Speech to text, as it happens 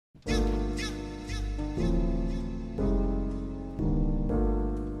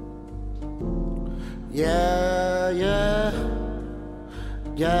Yeah, yeah,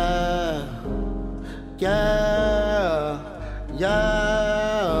 yeah, yeah,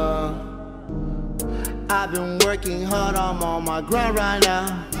 yeah. I've been working hard, I'm on my grind right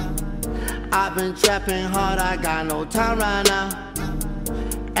now. I've been trapping hard, I got no time right now.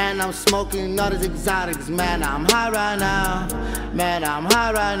 And I'm smoking all these exotics, man, I'm high right now. Man, I'm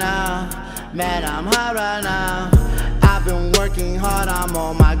high right now. Man, I'm high right now. I've been working hard, I'm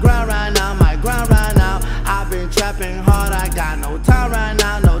on my grind right now, my grind right now. I've been trapping hard, I got no time right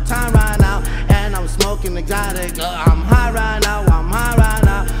now, no time right now. And I'm smoking exotic, I'm high right now, I'm high right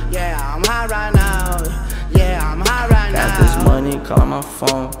now. Yeah, I'm high right now. Yeah, I'm high right now. Got this money, call on my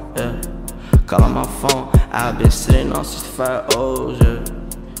phone, yeah. Call on my phone. I've been sitting on 65 O's, yeah.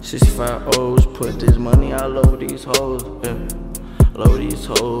 65 O's, put this money all over these hoes, yeah. All over these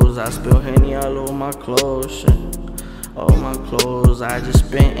hoes, I spill Henny all over my clothes, yeah. All my clothes, I just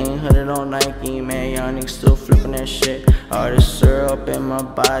spent 800 on Nike, man, y'all niggas still flipping that shit. All this syrup in my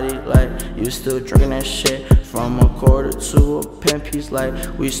body, like, you still drinking that shit. From a quarter to a pen piece, like,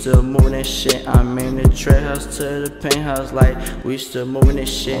 we still moving that shit. I'm in the trap house to the penthouse, like, we still moving this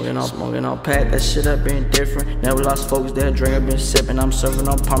shit. Smoking on pack, that shit up been different. Never lost focus, that drink I been sipping. I'm serving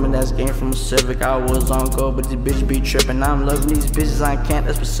on Palmer, that's game from a Civic. I was on go, but these bitches be tripping. I'm loving these bitches, I can't,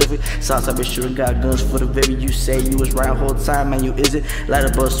 that's specific. Sauce, I been shooting, got guns for the baby. You say you was right the whole time, man, you is it? Light a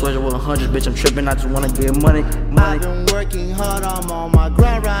buzz sweater with 100, bitch, I'm tripping. I just wanna get money. I've been working hard, I'm on my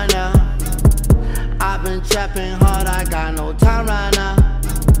grind right now. I've been trapping hard, I got no time right now.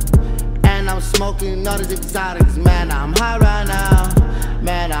 And I'm smoking all these exotics, man, I'm high right now.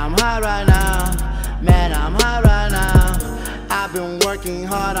 Man, I'm high right now. Man, I'm high right now. I've been working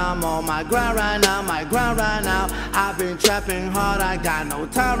hard, I'm on my grind right now, my grind right now. I've been trapping hard, I got no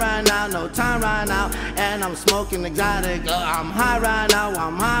time right now, no time right now. And I'm smoking exotic, I'm high right now,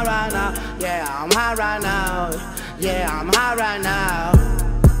 I'm high right now. Yeah, I'm high right now. Yeah, I'm high right now.